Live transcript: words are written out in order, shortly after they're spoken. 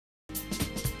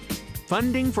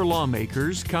Funding for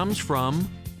Lawmakers comes from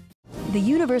the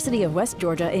University of West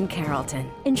Georgia in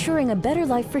Carrollton, ensuring a better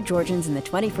life for Georgians in the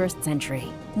 21st century.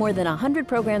 More than 100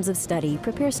 programs of study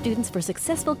prepare students for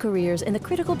successful careers in the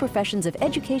critical professions of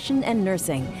education and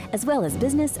nursing, as well as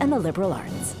business and the liberal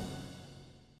arts.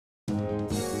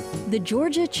 The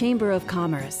Georgia Chamber of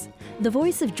Commerce, the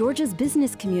voice of Georgia's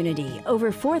business community,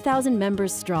 over 4,000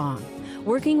 members strong,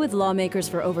 working with lawmakers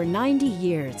for over 90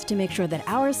 years to make sure that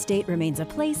our state remains a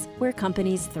place where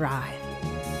companies thrive.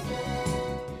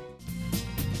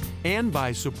 and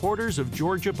by supporters of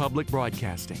Georgia Public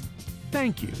Broadcasting.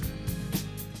 Thank you.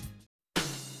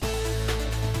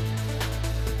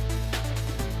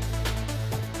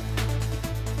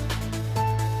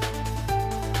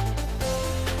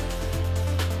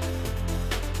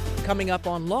 Coming up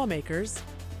on Lawmakers,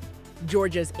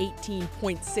 Georgia's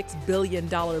 $18.6 billion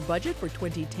budget for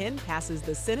 2010 passes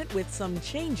the Senate with some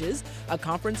changes. A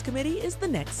conference committee is the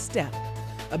next step.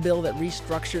 A bill that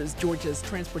restructures Georgia's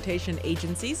transportation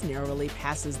agencies narrowly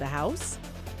passes the House.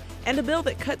 And a bill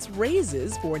that cuts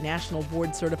raises for National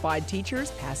Board certified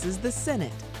teachers passes the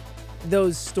Senate.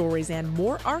 Those stories and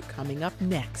more are coming up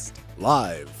next.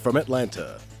 Live from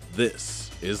Atlanta,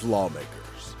 this is Lawmakers.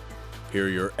 Here are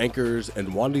your anchors,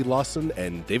 Wandy Lawson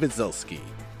and David Zelski.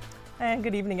 And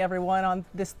good evening, everyone. On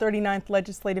this 39th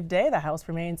legislative day, the House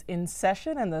remains in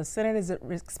session and the Senate is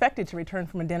expected to return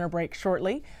from a dinner break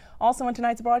shortly. Also on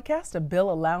tonight's broadcast, a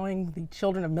bill allowing the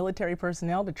children of military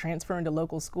personnel to transfer into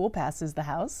local school passes the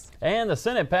House. And the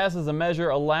Senate passes a measure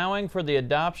allowing for the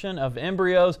adoption of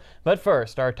embryos. But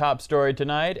first, our top story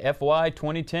tonight, FY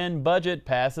 2010 budget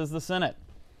passes the Senate.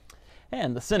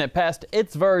 And the Senate passed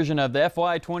its version of the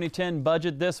FY 2010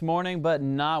 budget this morning, but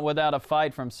not without a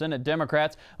fight from Senate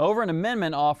Democrats over an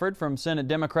amendment offered from Senate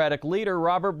Democratic leader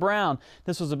Robert Brown.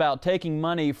 This was about taking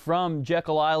money from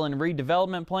Jekyll Island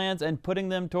redevelopment plans and putting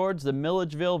them towards the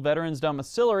Milledgeville Veterans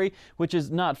Domiciliary, which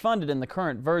is not funded in the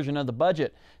current version of the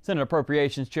budget. Senate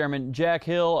Appropriations Chairman Jack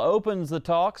Hill opens the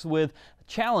talks with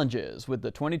challenges with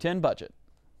the 2010 budget.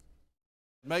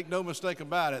 Make no mistake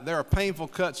about it, there are painful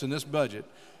cuts in this budget.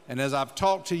 And as I've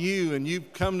talked to you and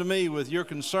you've come to me with your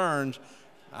concerns,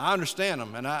 I understand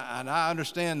them, and I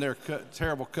understand there are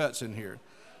terrible cuts in here.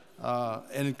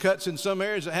 And cuts in some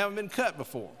areas that haven't been cut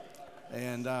before.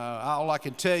 And all I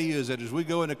can tell you is that as we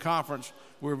go into conference,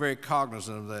 we're very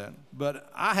cognizant of that. But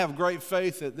I have great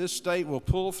faith that this state will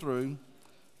pull through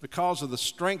because of the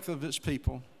strength of its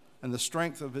people and the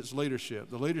strength of its leadership.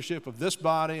 The leadership of this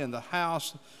body and the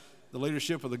House, the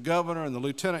leadership of the governor and the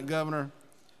lieutenant governor.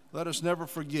 Let us never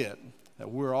forget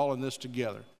that we're all in this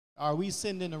together. Are we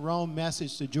sending the wrong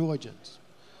message to Georgians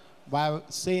by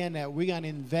saying that we're going to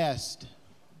invest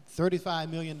 $35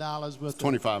 million with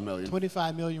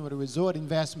 $25 million with a resort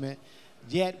investment,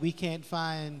 yet we can't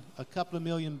find a couple of $1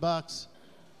 million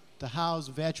to house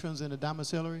veterans in a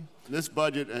domiciliary? This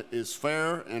budget is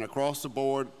fair and across the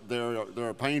board. There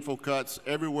are painful cuts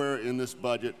everywhere in this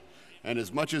budget. And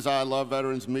as much as I love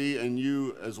veterans, me and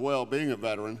you as well, being a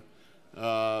veteran,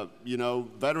 you know,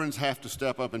 veterans have to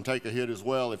step up and take a hit as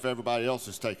well if everybody else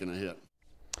is taking a hit.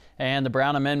 And the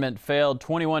Brown amendment failed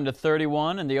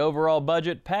 21-31, and the overall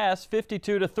budget passed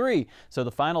 52-3. So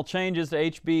the final changes to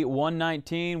HB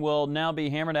 119 will now be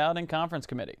hammered out in conference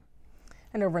committee.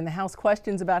 And over in the House,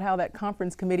 questions about how that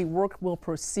conference committee work will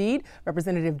proceed.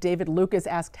 Representative David Lucas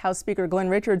asked House Speaker Glenn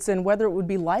Richardson whether it would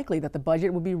be likely that the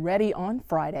budget would be ready on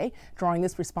Friday, drawing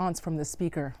this response from the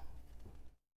Speaker.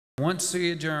 Once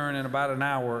we adjourn in about an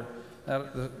hour,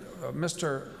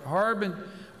 Mr. Harbin,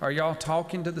 are y'all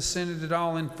talking to the Senate at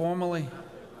all informally?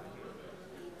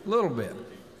 A little bit.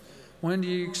 When do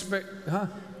you expect, huh?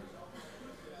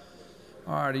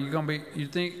 All right, are you going to be, you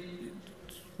think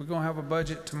we're going to have a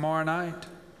budget tomorrow night?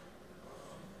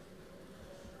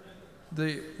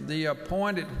 The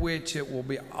point at which it will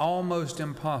be almost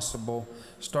impossible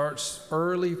starts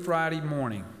early Friday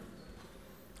morning.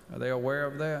 Are they aware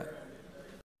of that?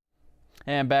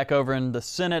 And back over in the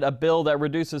Senate, a bill that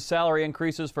reduces salary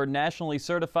increases for nationally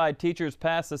certified teachers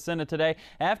passed the Senate today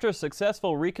after a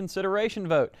successful reconsideration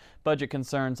vote. Budget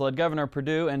concerns led Governor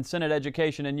Perdue and Senate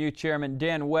Education and Youth Chairman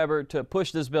Dan Weber to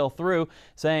push this bill through,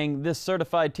 saying this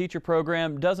certified teacher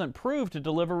program doesn't prove to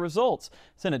deliver results.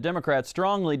 Senate Democrats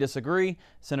strongly disagree.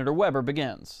 Senator Weber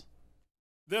begins.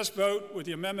 This vote with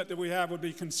the amendment that we have would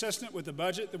be consistent with the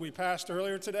budget that we passed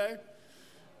earlier today.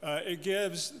 It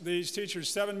gives these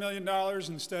teachers $7 million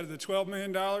instead of the $12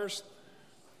 million.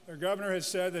 Their governor has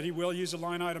said that he will use a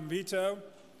line item veto.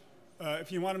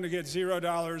 If you want them to get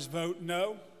 $0, vote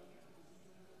no.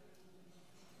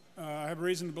 I have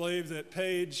reason to believe that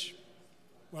Page,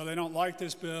 well, they don't like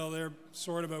this bill. They're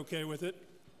sort of okay with it.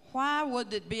 Why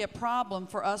would it be a problem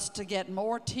for us to get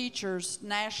more teachers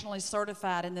nationally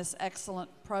certified in this excellent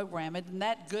program? Isn't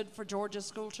that good for Georgia's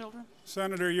school children?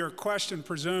 Senator, your question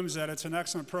presumes that it's an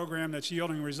excellent program that's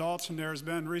yielding results, and there's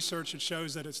been research that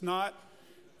shows that it's not.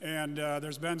 And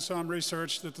there's been some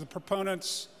research that the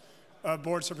proponents of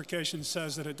board certification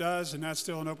says that it does, and that's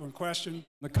still an open question.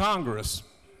 The Congress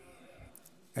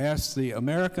asked the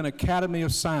American Academy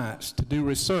of Science to do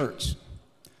research,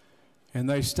 and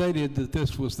they stated that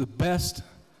this was the best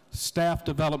staff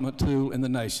development tool in the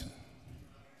nation.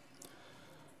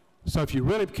 So if you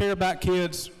really care about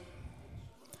kids,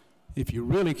 if you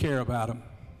really care about them,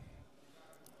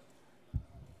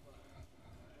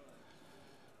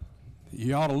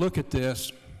 you ought to look at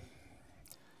this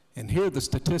and hear the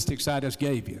statistics I just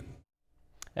gave you.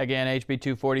 Again, HB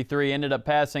 243 ended up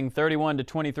passing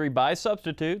 31-23 by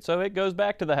substitute, so it goes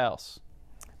back to the House.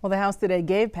 Well, the House today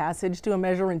gave passage to a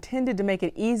measure intended to make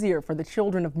it easier for the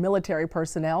children of military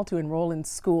personnel to enroll in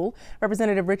school.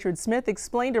 Representative Richard Smith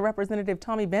explained to Representative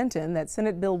Tommy Benton that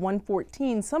Senate Bill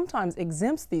 114 sometimes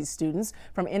exempts these students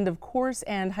from end-of-course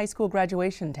and high school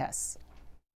graduation tests.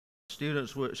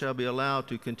 Students shall be allowed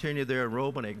to continue their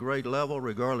enrollment at grade level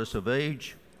regardless of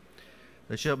age.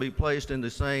 They shall be placed in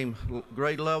the same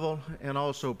grade level and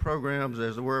also programs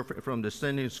as they were from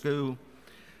descending school.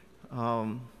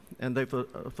 And they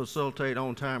facilitate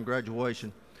on-time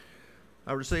graduation.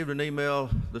 I received an email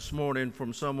this morning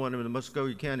from someone in the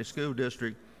Muskogee County School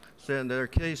District saying there are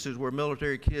cases where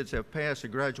military kids have passed a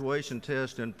graduation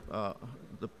test in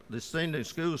the descending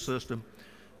school system,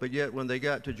 but yet when they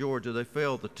got to Georgia, they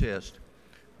failed the test.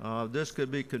 This could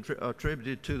be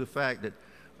attributed to the fact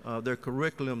that their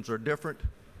curriculums are different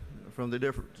from the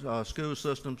different school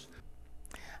systems.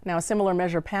 Now, a similar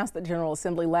measure passed the General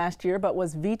Assembly last year but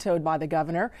was vetoed by the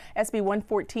governor. SB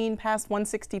 114 passed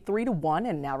 163-1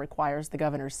 and now requires the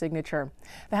governor's signature.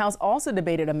 The House also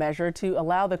debated a measure to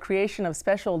allow the creation of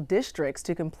special districts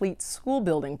to complete school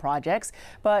building projects,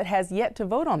 but has yet to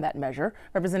vote on that measure.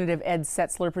 Representative Ed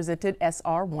Setzler presented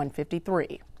SR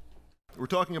 153. We're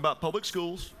talking about public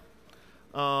schools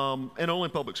and only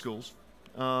public schools.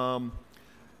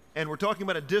 And we're talking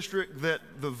about a district that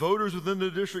the voters within the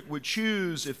district would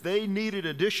choose if they needed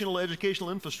additional educational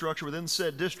infrastructure within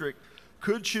said district,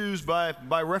 could choose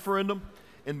by referendum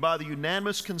and by the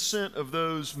unanimous consent of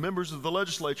those members of the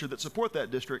legislature that support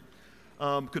that district,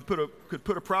 could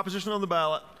put a proposition on the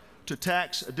ballot to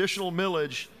tax additional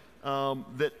millage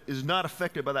that is not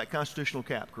affected by that constitutional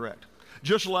cap, correct?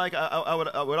 Just like I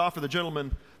would offer the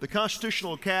gentleman, the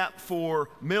constitutional cap for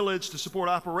millage to support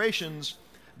operations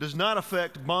does not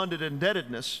affect bonded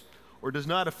indebtedness or does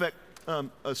not affect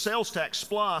a sales tax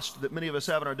splost that many of us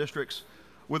have in our districts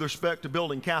with respect to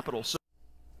building capital.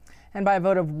 And by a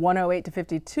vote of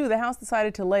 108-52, the House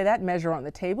decided to lay that measure on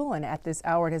the table, and at this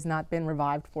hour it has not been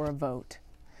revived for a vote.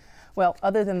 Well,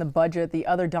 other than the budget, the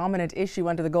other dominant issue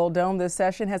under the Gold Dome this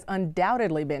session has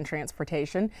undoubtedly been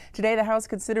transportation. Today, the House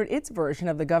considered its version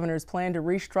of the governor's plan to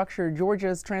restructure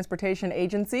Georgia's transportation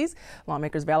agencies.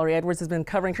 Lawmakers' Valerie Edwards has been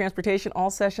covering transportation all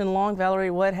session long.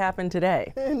 Valerie, what happened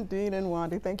today? Indeed, and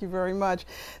Wandy, thank you very much.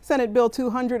 Senate Bill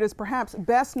 200 is perhaps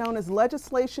best known as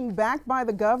legislation backed by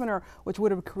the governor, which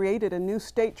would have created a new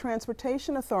state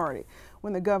transportation authority.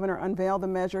 When the governor unveiled the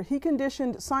measure, he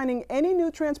conditioned signing any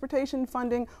new transportation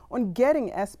funding on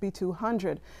getting SB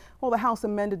 200. Well, the House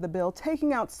amended the bill,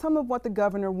 taking out some of what the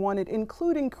governor wanted,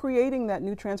 including creating that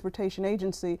new transportation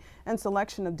agency and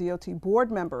selection of DOT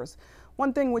board members.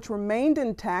 One thing which remained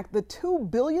intact, the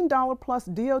 $2 billion plus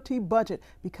DOT budget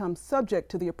becomes subject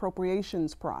to the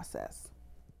appropriations process.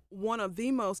 One of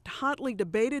the most hotly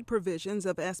debated provisions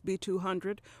of SB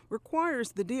 200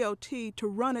 requires the DOT to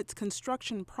run its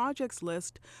construction projects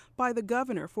list by the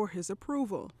governor for his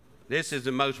approval. This is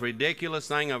the most ridiculous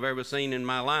thing I've ever seen in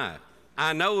my life.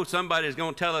 I know somebody's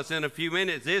going to tell us in a few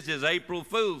minutes this is April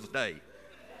Fool's Day.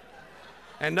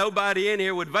 And nobody in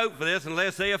here would vote for this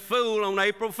unless they're a fool on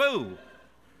April Fool.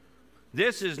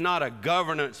 This is not a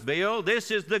governance bill.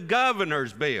 This is the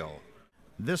governor's bill.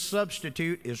 This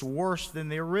substitute is worse than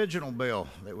the original bill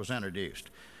that was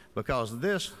introduced because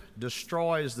this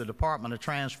destroys the Department of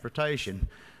Transportation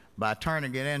by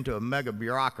turning it into a mega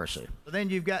bureaucracy. Then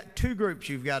you've got two groups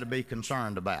you've got to be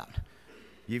concerned about.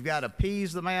 You've got to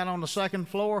appease the man on the second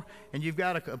floor, and you've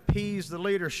got to appease the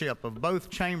leadership of both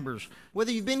chambers.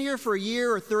 Whether you've been here for a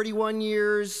year or 31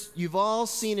 years, you've all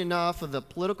seen enough of the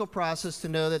political process to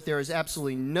know that there is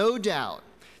absolutely no doubt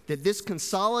that this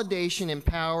consolidation in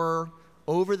power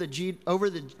over the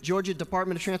Georgia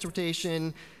Department of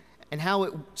Transportation and how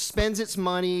it spends its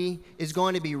money is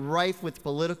going to be rife with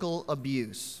political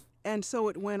abuse. And so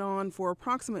it went on for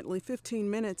approximately 15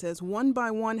 minutes as one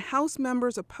by one House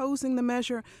members opposing the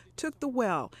measure took the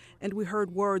well, and we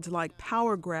heard words like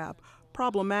power grab,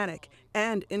 problematic,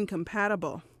 and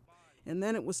incompatible. And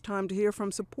then it was time to hear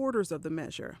from supporters of the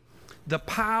measure. The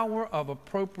power of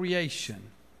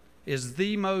appropriation is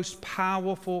the most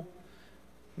powerful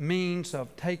means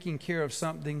of taking care of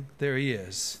something there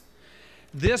is.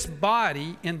 This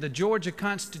body in the Georgia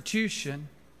Constitution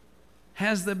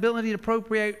has the ability to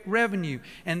appropriate revenue,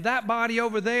 and that body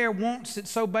over there wants it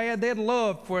so bad they'd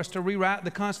love for us to rewrite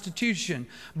the Constitution,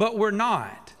 but we're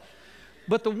not.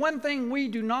 But the one thing we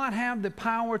do not have the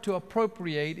power to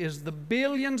appropriate is the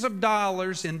billions of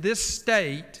dollars in this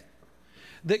state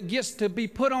that gets to be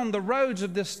put on the roads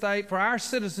of this state for our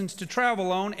citizens to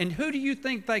travel on. And who do you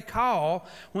think they call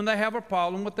when they have a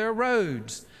problem with their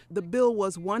roads? The bill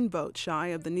was one vote shy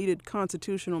of the needed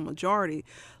constitutional majority,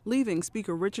 leaving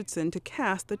Speaker Richardson to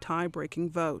cast the tie-breaking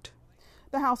vote.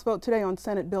 The House vote today on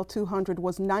Senate Bill 200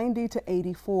 was 90 to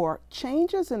 84.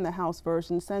 Changes in the House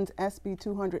version sends SB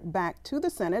 200 back to the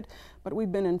Senate, but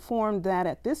we've been informed that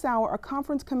at this hour a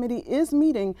conference committee is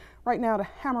meeting right now to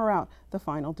hammer out the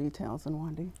final details. And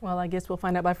Wandy? Well, I guess we'll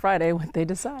find out by Friday what they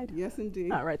decide. Yes,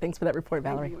 indeed. All right, thanks for that report,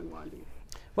 Valerie. Thank you, Wandy.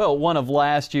 Well, one of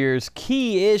last year's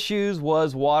key issues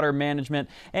was water management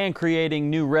and creating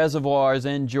new reservoirs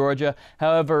in Georgia.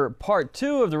 However, Part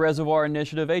 2 of the Reservoir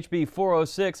Initiative, HB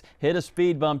 406, hit a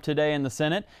speed bump today in the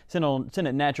Senate.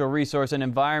 Senate Natural Resource and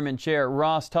Environment Chair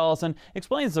Ross Tollison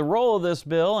explains the role of this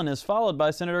bill and is followed by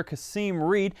Senator Kasim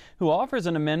Reed, who offers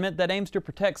an amendment that aims to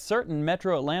protect certain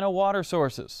Metro Atlanta water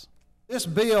sources. This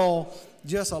bill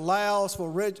just allows for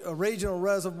a regional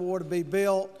reservoir to be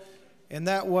built, and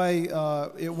that way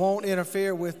it won't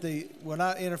interfere with the,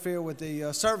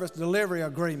 service delivery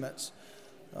agreements.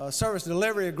 Service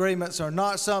delivery agreements are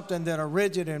not something that are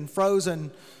rigid and frozen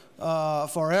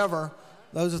forever.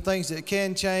 Those are things that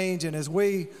can change, and as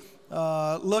we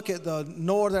look at the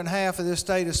northern half of this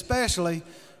state especially,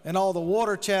 and all the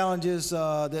water challenges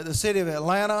that the city of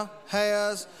Atlanta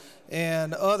has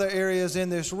and other areas in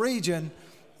this region,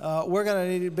 we're going to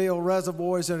need to build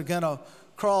reservoirs that are going to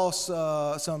cross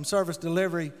some service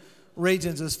delivery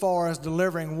regions as far as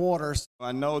delivering water.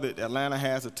 I know that Atlanta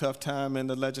has a tough time in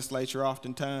the legislature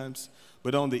oftentimes,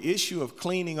 but on the issue of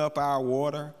cleaning up our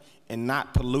water and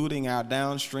not polluting our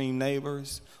downstream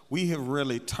neighbors, we have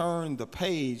really turned the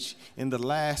page in the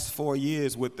last 4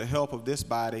 years with the help of this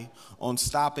body on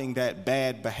stopping that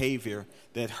bad behavior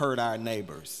that hurt our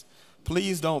neighbors.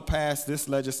 Please don't pass this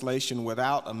legislation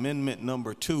without amendment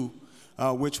number 2,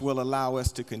 which will allow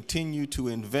us to continue to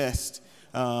invest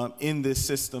in this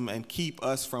system and keep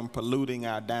us from polluting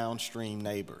our downstream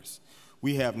neighbors.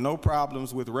 We have no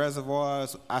problems with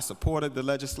reservoirs. I supported the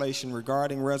legislation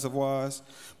regarding reservoirs,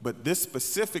 but this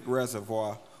specific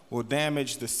reservoir will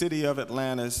damage the City of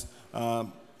Atlanta's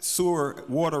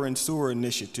water and sewer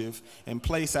initiative and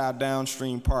place our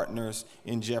downstream partners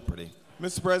in jeopardy.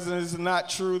 Mr. President, it's not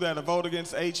true that a vote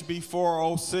against HB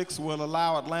 406 will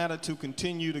allow Atlanta to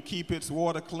continue to keep its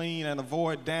water clean and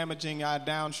avoid damaging our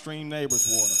downstream neighbors'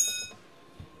 water.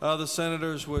 Other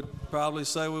senators would probably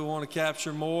say we want to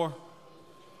capture more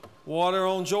water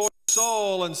on Georgia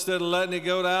soil instead of letting it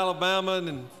go to Alabama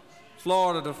and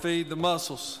Florida to feed the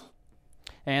mussels.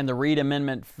 And the Reed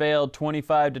Amendment failed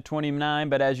 25 to 29,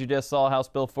 but as you just saw, House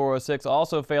Bill 406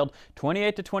 also failed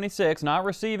 28 to 26, not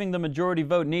receiving the majority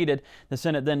vote needed. The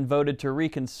Senate then voted to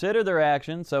reconsider their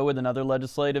action, so with another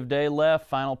legislative day left,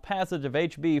 final passage of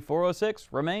HB 406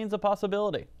 remains a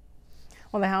possibility.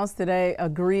 Well, the House today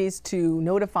agrees to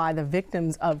notify the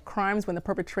victims of crimes when the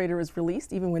perpetrator is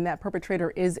released, even when that perpetrator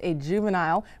is a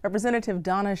juvenile. Representative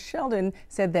Donna Sheldon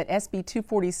said that SB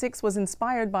 246 was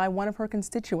inspired by one of her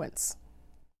constituents.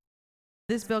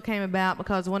 This bill came about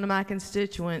because one of my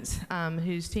constituents,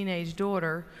 whose teenage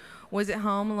daughter was at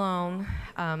home alone,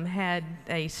 had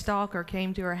a stalker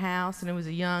came to her house, and it was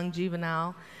a young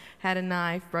juvenile, had a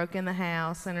knife, broke in the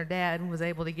house, and her dad was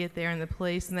able to get there, and the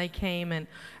police, and they came and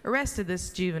arrested this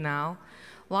juvenile,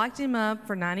 locked him up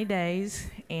for 90 days,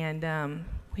 and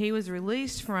he was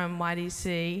released from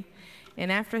YDC.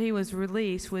 And after he was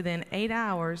released, within 8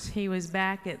 hours, he was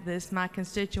back at my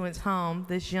constituent's home,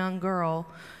 this young girl,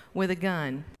 with a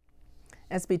gun.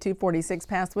 SB 246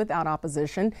 passed without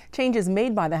opposition. Changes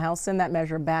made by the House send that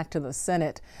measure back to the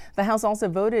Senate. The House also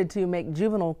voted to make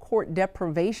juvenile court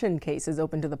deprivation cases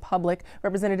open to the public.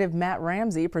 Representative Matt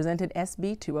Ramsey presented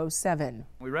SB 207.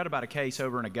 We read about a case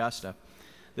over in Augusta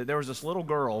that there was this little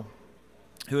girl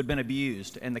who had been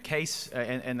abused, and the case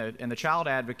and the child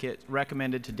advocate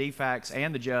recommended to DFACS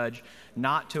and the judge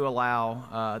not to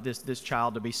allow this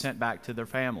child to be sent back to their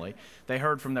family. They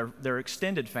heard from their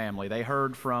extended family. They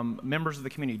heard from members of the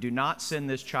community, do not send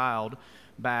this child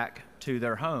back to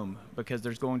their home because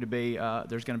there's going to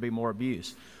be more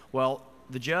abuse. Well,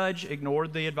 the judge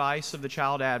ignored the advice of the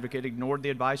child advocate, ignored the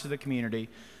advice of the community.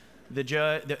 The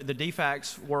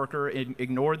DFACS worker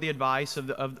ignored the advice of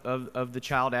the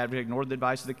child advocate, ignored the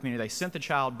advice of the community. They sent the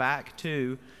child back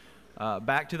to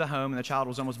the home, and the child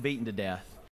was almost beaten to death.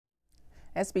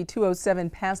 SB 207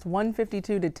 passed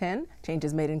 152 to 10.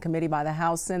 Changes made in committee by the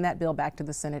House send that bill back to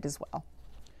the Senate as well.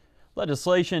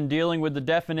 Legislation dealing with the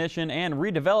definition and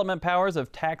redevelopment powers of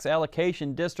tax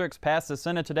allocation districts passed the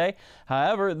Senate today.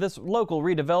 However, this local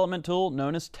redevelopment tool,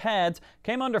 known as TADS,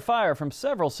 came under fire from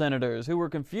several senators who were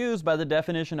confused by the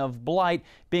definition of blight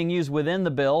being used within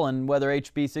the bill and whether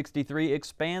HB 63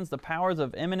 expands the powers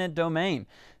of eminent domain.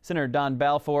 Senator Don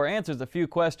Balfour answers a few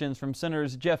questions from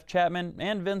Senators Jeff Chapman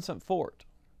and Vincent Fort.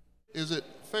 Is it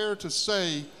fair to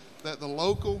say that the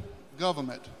local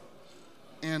government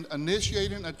and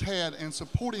initiating a TAD and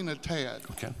supporting a TAD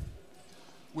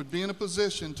would be in a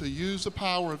position to use the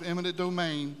power of eminent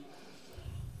domain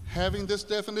having this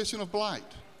definition of blight?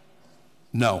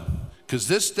 No, because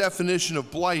this definition of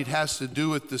blight has to do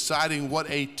with deciding what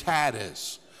a TAD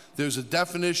is. There's a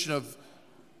definition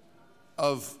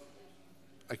of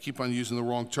I keep on using the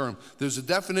wrong term. There's a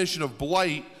definition of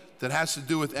blight that has to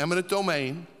do with eminent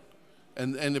domain,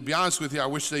 and to be honest with you, I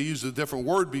wish they used a different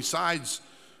word besides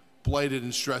blighted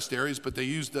and stressed areas, but they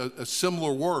used a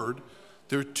similar word.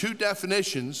 There are two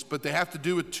definitions, but they have to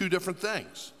do with two different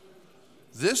things.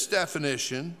 This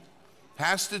definition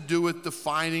has to do with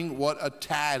defining what a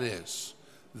TAD is.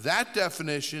 That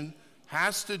definition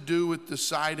has to do with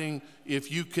deciding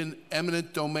if you can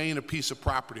eminent domain a piece of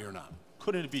property or not.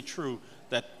 Couldn't it be true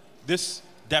that this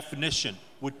definition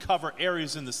would cover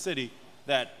areas in the city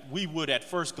that we would at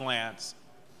first glance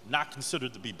not consider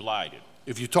to be blighted?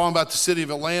 If you're talking about the city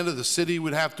of Atlanta, the city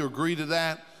would have to agree to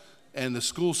that, and the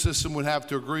school system would have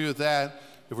to agree with that.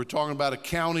 If we're talking about a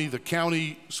county, the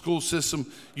county school system,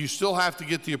 you still have to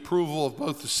get the approval of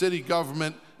both the city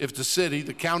government, if it's a city,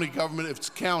 the county government, if it's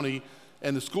a county,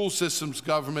 and the school system's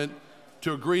government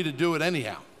to agree to do it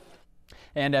anyhow.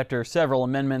 And after several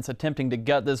amendments attempting to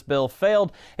gut this bill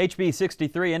failed, HB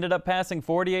 63 ended up passing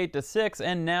 48 to 6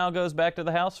 and now goes back to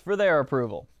the House for their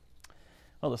approval.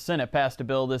 Well, the Senate passed a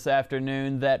bill this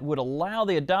afternoon that would allow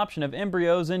the adoption of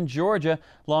embryos in Georgia.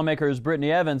 Lawmakers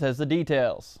Brittany Evans has the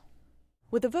details.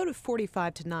 With a vote of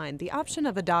 45 to 9, the Option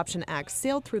of Adoption Act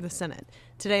sailed through the Senate.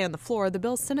 Today on the floor, the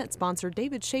bill's Senate sponsor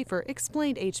David Schaefer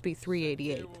explained HB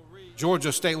 388.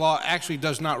 Georgia state law actually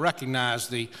does not recognize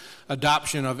the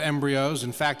adoption of embryos.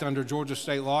 In fact, under Georgia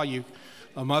state law,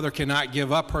 a mother cannot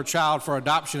give up her child for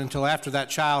adoption until after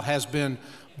that child has been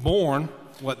born.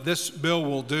 What this bill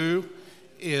will do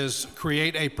is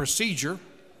create a procedure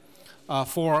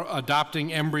for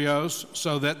adopting embryos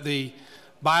so that the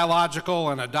biological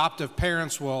and adoptive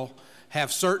parents will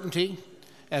have certainty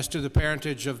as to the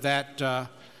parentage of that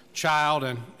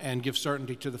child and give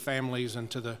certainty to the families and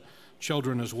to the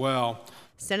children as well.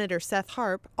 Senator Seth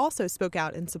Harp also spoke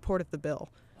out in support of the bill.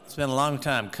 It's been a long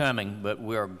time coming, but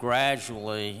we're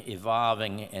gradually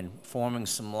evolving and forming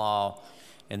some law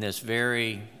in this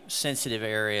very sensitive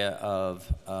area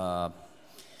of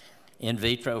in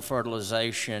vitro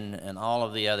fertilization and all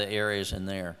of the other areas in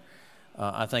there.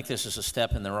 I think this is a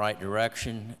step in the right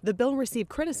direction. The bill received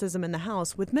criticism in the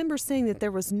House, with members saying that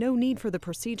there was no need for the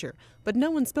procedure, but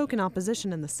no one spoke in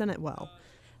opposition in the Senate well.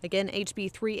 Again,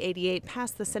 HB 388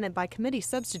 passed the Senate by committee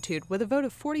substitute with a vote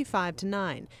of 45 to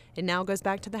 9. It now goes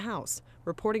back to the House.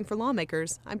 Reporting for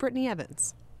Lawmakers, I'm Brittany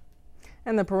Evans.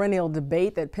 And the perennial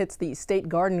debate that pits the State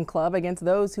Garden Club against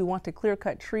those who want to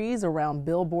clear-cut trees around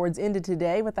billboards ended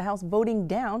today with the House voting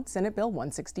down Senate Bill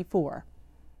 164.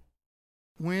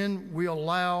 When we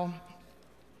allow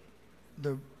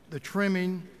the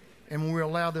trimming and when we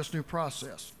allow this new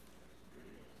process,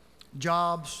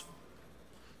 jobs,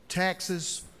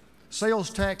 taxes, sales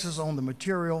taxes on the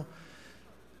material,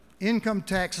 income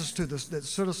taxes to the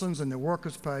citizens and the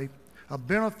workers pay, a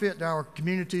benefit to our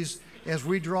communities as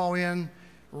we draw in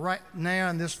right now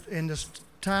in this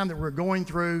time that we're going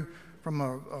through from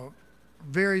a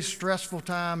very stressful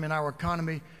time in our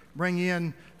economy, bring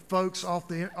in folks off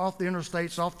the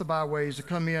interstates, off the byways to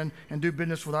come in and do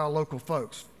business with our local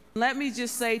folks. Let me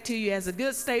just say to you, as a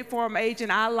good State Farm agent,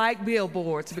 I like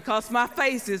billboards because my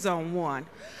face is on one.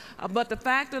 But the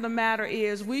fact of the matter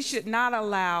is we should not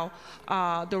allow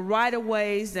the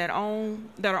right-of-ways that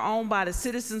are owned by the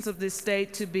citizens of this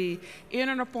state to be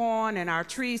entered upon and our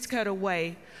trees cut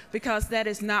away, because that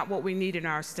is not what we need in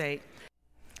our state.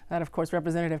 That, of course,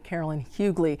 Representative Carolyn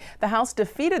Hughley. The House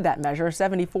defeated that measure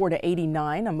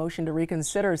 74-89. A motion to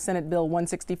reconsider Senate Bill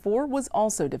 164 was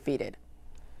also defeated.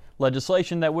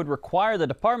 Legislation that would require the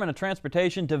Department of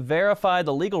Transportation to verify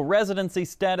the legal residency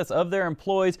status of their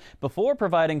employees before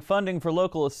providing funding for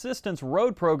local assistance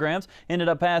road programs ended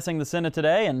up passing the Senate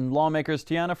today, and lawmakers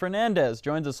Tiana Fernandez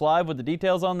joins us live with the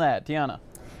details on that. Tiana.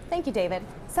 Thank you, David.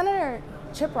 Senator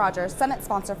Chip Rogers, Senate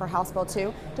sponsor for House Bill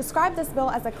 2, described this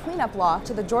bill as a cleanup law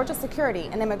to the Georgia Security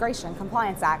and Immigration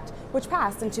Compliance Act, which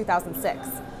passed in 2006.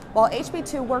 While HB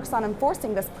 2 works on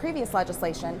enforcing this previous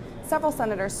legislation, several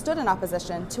senators stood in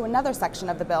opposition to another section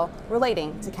of the bill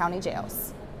relating to county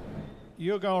jails.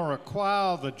 You're going to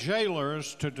require the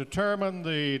jailers to determine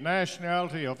the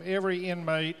nationality of every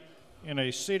inmate in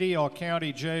a city or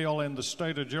county jail in the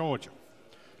state of Georgia,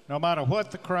 no matter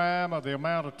what the crime or the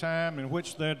amount of time in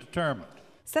which they're determined.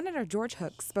 Senator George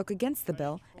Hook spoke against the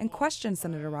bill and questioned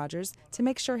Senator Rogers to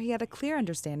make sure he had a clear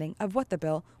understanding of what the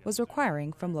bill was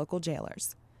requiring from local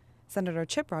jailers. Senator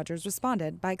Chip Rogers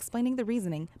responded by explaining the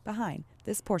reasoning behind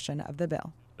this portion of the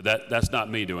bill. That's not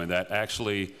me doing that.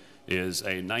 Actually is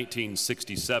a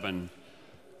 1967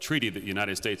 treaty that the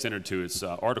United States entered to. It's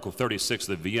Article 36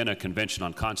 of the Vienna Convention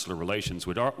on Consular Relations,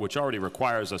 which already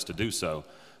requires us to do so.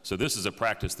 So this is a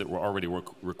practice that we're already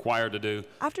required to do.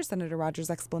 After Senator Rogers'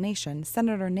 explanation,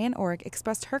 Senator Nan Orrick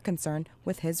expressed her concern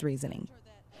with his reasoning.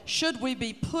 Should we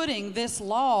be putting this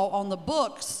law on the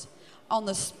books on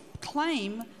the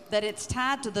claim that it's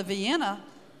tied to the Vienna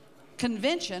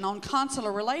Convention on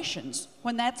Consular Relations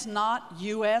when that's not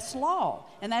U.S. law?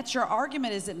 And that's your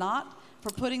argument, is it not,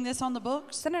 for putting this on the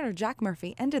books? Senator Jack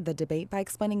Murphy ended the debate by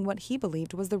explaining what he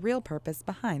believed was the real purpose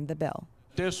behind the bill.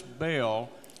 This bill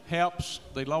helps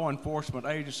the law enforcement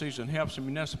agencies and helps the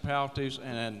municipalities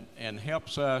and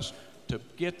helps us to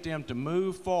get them to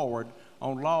move forward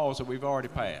on laws that we've already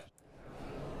passed.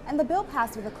 And the bill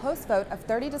passed with a close vote of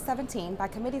 30-17 by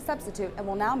committee substitute and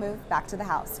will now move back to the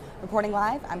House. Reporting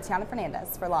live, I'm Tiana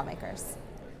Fernandez for Lawmakers.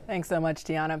 Thanks so much,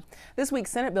 Tiana. This week,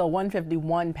 Senate Bill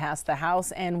 151 passed the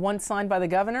House, and once signed by the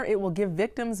governor, it will give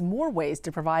victims more ways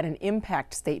to provide an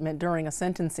impact statement during a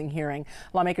sentencing hearing.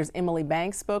 Lawmakers Emily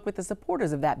Banks spoke with the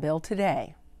supporters of that bill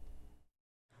today.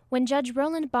 When Judge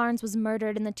Roland Barnes was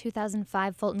murdered in the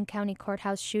 2005 Fulton County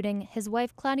Courthouse shooting, his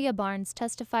wife Claudia Barnes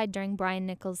testified during Brian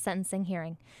Nichols' sentencing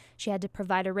hearing. She had to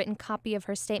provide a written copy of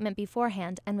her statement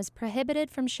beforehand and was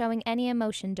prohibited from showing any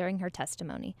emotion during her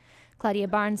testimony. Claudia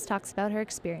Barnes talks about her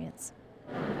experience.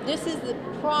 This is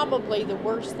probably the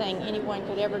worst thing anyone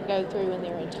could ever go through in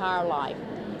their entire life.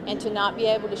 And to not be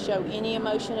able to show any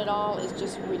emotion at all is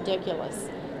just ridiculous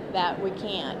that we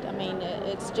can't. I mean,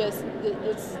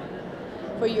 it's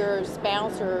for your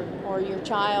spouse or your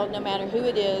child, no matter who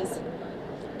it is,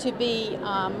 to be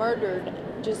murdered,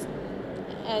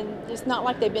 and it's not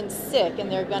like they've been sick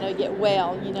and they're going to get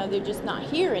well, you know, they're just not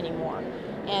here anymore.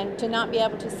 And to not be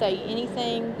able to say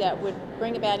anything that would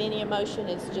bring about any emotion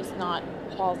is just not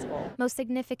plausible. Most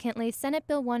significantly, Senate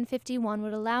Bill 151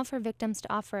 would allow for victims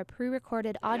to offer a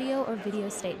pre-recorded audio or video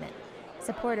statement.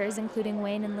 Supporters, including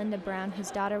Wayne and Linda Brown, whose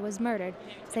daughter was murdered,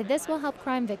 say this will help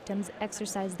crime victims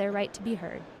exercise their right to be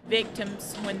heard.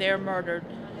 Victims, when they're murdered,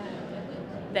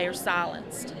 they are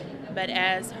silenced. But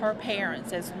as her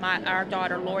parents, as our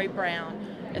daughter Lori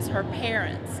Brown, as her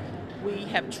parents, we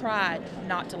have tried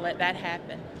not to let that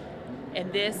happen.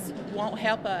 And this won't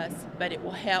help us, but it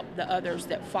will help the others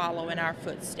that follow in our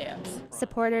footsteps.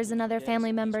 Supporters and other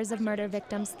family members of murder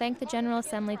victims thank the General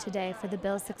Assembly today for the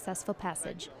bill's successful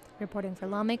passage. Reporting for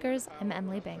Lawmakers, I'm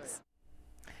Emily Banks.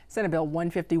 Senate Bill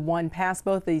 151 passed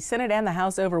both the Senate and the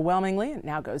House overwhelmingly and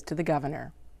now goes to the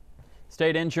governor.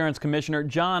 State Insurance Commissioner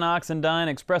John Oxendine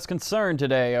expressed concern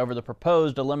today over the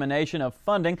proposed elimination of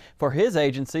funding for his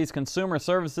agency's Consumer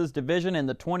Services Division in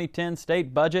the 2010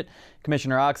 state budget.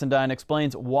 Commissioner Oxendine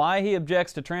explains why he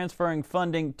objects to transferring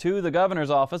funding to the Governor's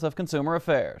Office of Consumer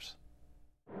Affairs.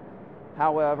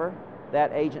 However,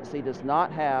 that agency does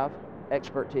not have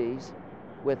expertise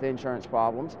with insurance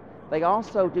problems. They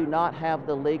also do not have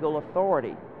the legal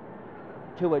authority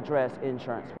to address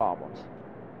insurance problems.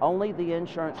 Only the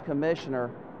insurance commissioner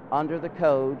under the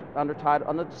code, under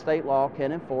the state law,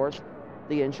 can enforce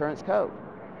the insurance code.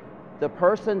 The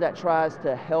person that tries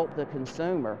to help the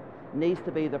consumer needs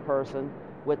to be the person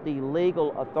with the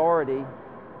legal authority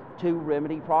to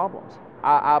remedy problems.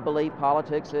 I believe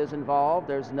politics is involved.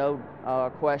 There's no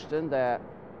question that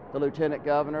the lieutenant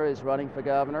governor is running for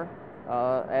governor,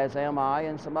 as am I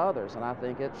and some others. And I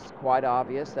think it's quite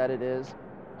obvious that it is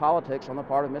politics on the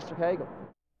part of Mr. Cagle.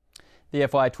 The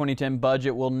FY 2010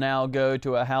 budget will now go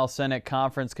to a House-Senate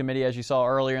conference committee, as you saw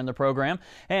earlier in the program.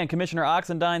 And Commissioner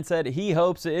Oxendine said he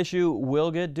hopes the issue will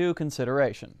get due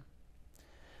consideration.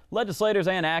 Legislators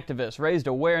and activists raised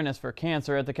awareness for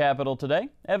cancer at the Capitol today.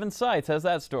 Evan Seitz has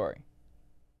that story.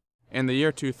 In the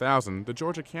year 2000, the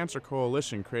Georgia Cancer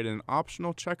Coalition created an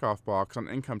optional checkoff box on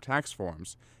income tax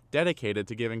forms dedicated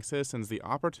to giving citizens the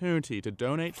opportunity to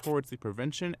donate towards the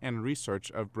prevention and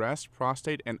research of breast,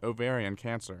 prostate, and ovarian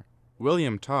cancer.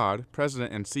 William Todd,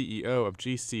 president and CEO of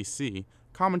GCC,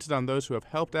 commented on those who have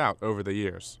helped out over the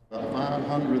years. About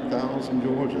 500,000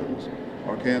 Georgians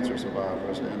are cancer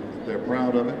survivors, and they're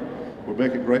proud of it. We're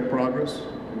making great progress,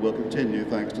 and we'll continue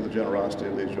thanks to the generosity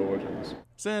of these Georgians.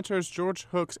 Senators George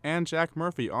Hooks and Jack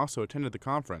Murphy also attended the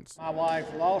conference. My wife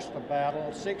lost a battle,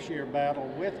 a 6-year battle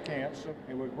with cancer,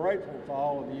 and we're grateful for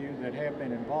all of you that have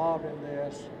been involved in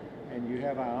this, and you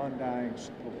have our undying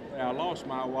support. I lost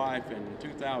my wife in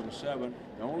 2007.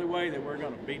 The only way that we're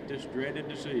going to beat this dreaded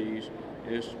disease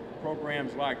is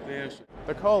programs like this.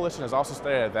 The coalition has also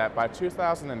stated that by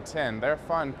 2010, their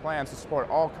fund plans to support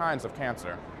all kinds of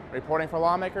cancer. Reporting for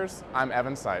Lawmakers, I'm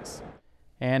Evan Seitz.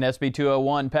 And SB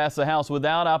 201 passed the House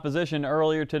without opposition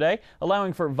earlier today,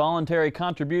 allowing for voluntary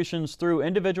contributions through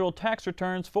individual tax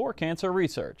returns for cancer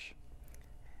research.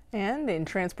 And in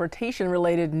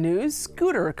transportation-related news,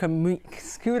 scooter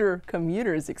commuters,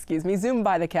 zoomed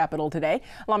by the Capitol today.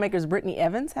 Lawmakers Brittany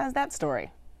Evans has that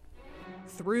story.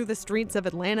 Through the streets of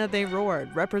Atlanta they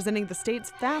roared, representing the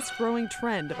state's fast-growing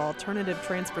trend of alternative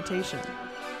transportation.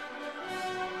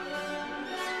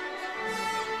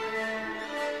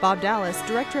 Bob Dallas,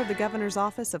 director of the Governor's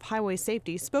Office of Highway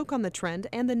Safety, spoke on the trend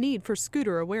and the need for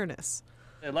scooter awareness.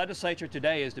 The legislature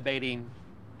today is debating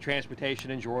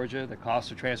transportation in Georgia, the cost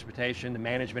of transportation, the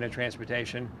management of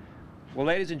transportation. Well,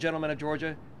 ladies and gentlemen of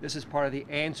Georgia, this is part of the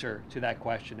answer to that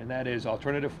question, and that is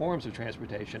alternative forms of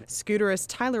transportation. Scooterist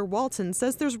Tyler Walton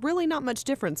says there's really not much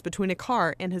difference between a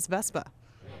car and his Vespa.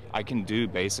 I can do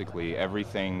basically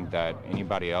everything that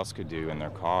anybody else could do in their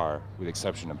car, with the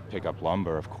exception of pick up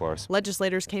lumber, of course.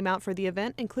 Legislators came out for the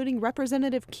event, including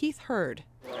Representative Keith Hurd.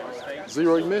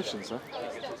 Zero emissions, huh?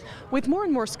 With more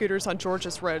and more scooters on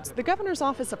Georgia's roads, the Governor's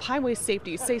Office of Highway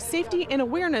Safety says safety and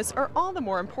awareness are all the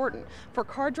more important for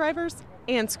car drivers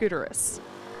and scooterists.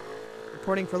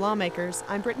 Reporting for Lawmakers,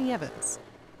 I'm Brittany Evans.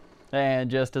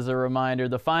 And just as a reminder,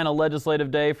 the final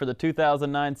legislative day for the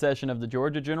 2009 session of the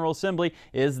Georgia General Assembly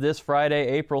is this Friday,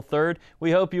 April 3rd.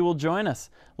 We hope you will join us.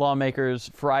 Lawmakers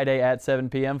Friday at 7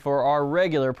 p.m. for our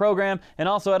regular program, and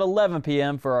also at 11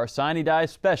 p.m. for our Sine Die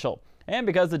special. And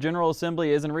because the General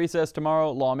Assembly is in recess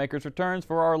tomorrow, Lawmakers returns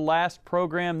for our last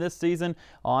program this season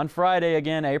on Friday,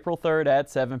 again April 3rd at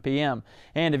 7 p.m.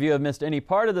 And if you have missed any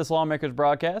part of this Lawmakers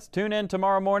broadcast, tune in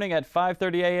tomorrow morning at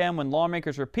 5:30 a.m. when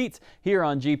Lawmakers repeats here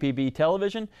on GPB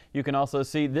television. You can also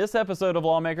see this episode of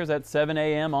Lawmakers at 7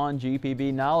 a.m. on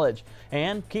GPB Knowledge.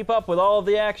 And keep up with all of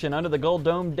the action under the Gold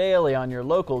Dome daily on your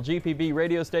local GPB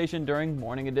radio station during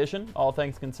Morning Edition, All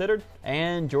Things Considered,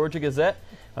 and Georgia Gazette.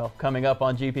 Well, coming up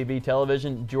on GPB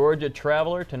television, Georgia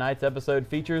Traveler. Tonight's episode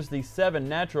features the 7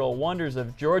 natural wonders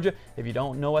of Georgia. If you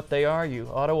don't know what they are, you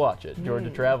ought to watch it. Georgia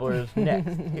Traveler is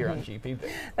next here on GPB.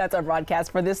 That's our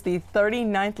broadcast for this, the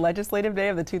 39th legislative day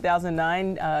of the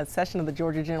 2009 session of the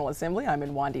Georgia General Assembly. I'm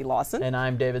Wandi Lawson. And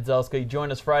I'm David Zelska.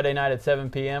 Join us Friday night at 7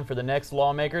 p.m. for the next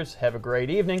Lawmakers. Have a great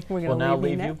evening. We'll now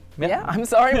leave you. Yeah, I'm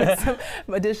sorry, with some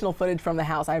additional footage from the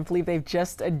House. I believe they've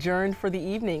just adjourned for the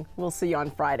evening. We'll see you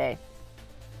on Friday.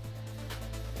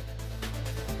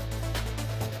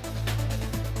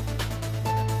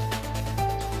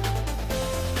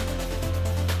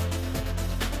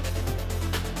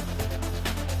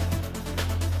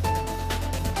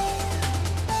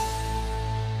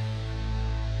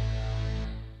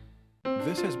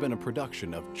 This has been a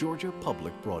production of Georgia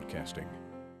Public Broadcasting.